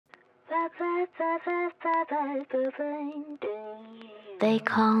They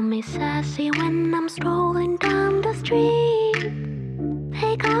call me sassy when I'm strolling down the street.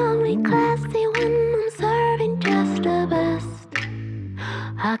 They call me classy when I'm serving just the best.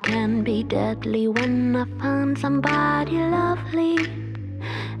 I can be deadly when I find somebody lovely.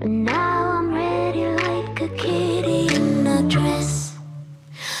 And now I'm ready like a kitty in a dress.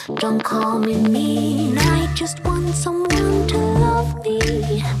 Don't call me mean, I just want someone to love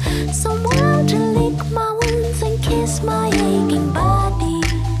me. Someone to lick my wounds and kiss my aching body.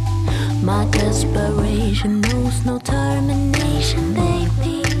 My desperation knows no termination,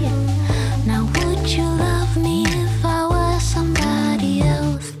 baby. Now would you love me if I was somebody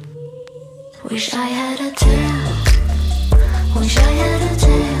else? Wish I had a tail. Wish I had a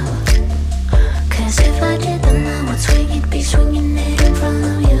tail. 'Cause if I did then I would swing it, be swinging it in front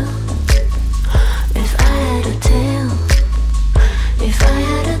of you. If I had a tail. If I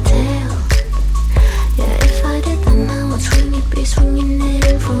had a tail. Yeah, if I did then I would swing it, be swinging it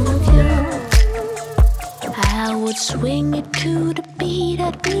in front of you. I would swing it to the beat,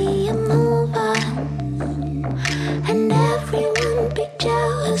 I'd be a mover. And everyone be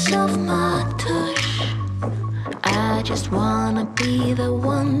jealous of my touch. I just wanna be the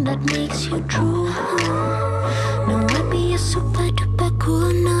one that makes you true. No, I'd be a super duper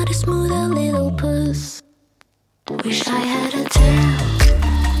cool, not a smoother little puss. Wish I had a tail.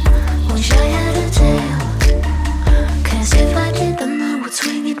 Wish I had a tail. 'Cause if I did then I would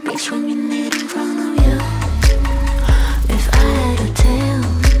swing it, be swinging it in front of you. If I had a tail.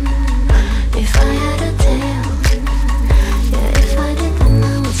 If I had a tail. Yeah, if I did then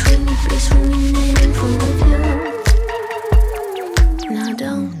I would swing it, be swinging it in front of you. Now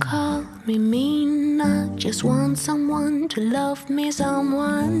don't call me mean, I just want someone to love me,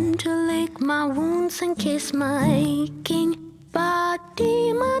 someone to lick my wounds and kiss my aching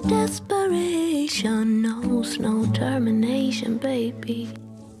body. My desperation knows no termination, baby.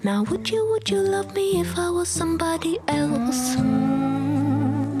 Now would you love me if I was somebody else?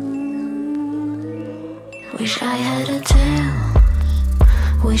 Wish I had a tail.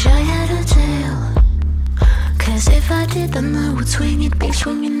 Wish I had a tail. 'Cause if I did then I would swing it, be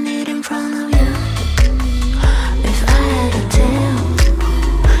swinging it in front of you. If I had a tail.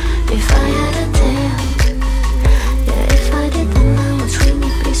 If I had a tail. Yeah, if I did then I would swing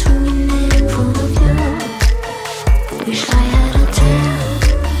it, be swinging it in front of you. Wish I had a tail.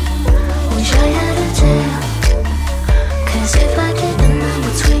 Wish I had a tail. 'Cause if I did then I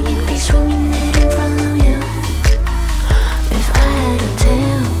would swing it, be swinging it in front of you. If I had a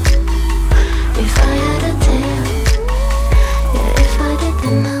tail. If I had a tail. Yeah, if I did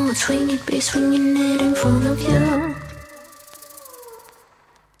then I would swing it, be swinging it in front of you.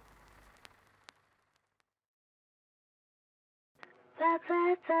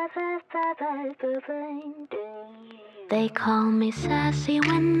 They call me sassy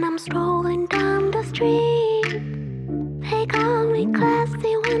when I'm strolling down the street. They call me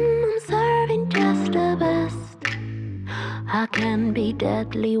classy when I'm serving just the best. I can be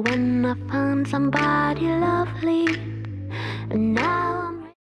deadly when I find somebody lovely. And now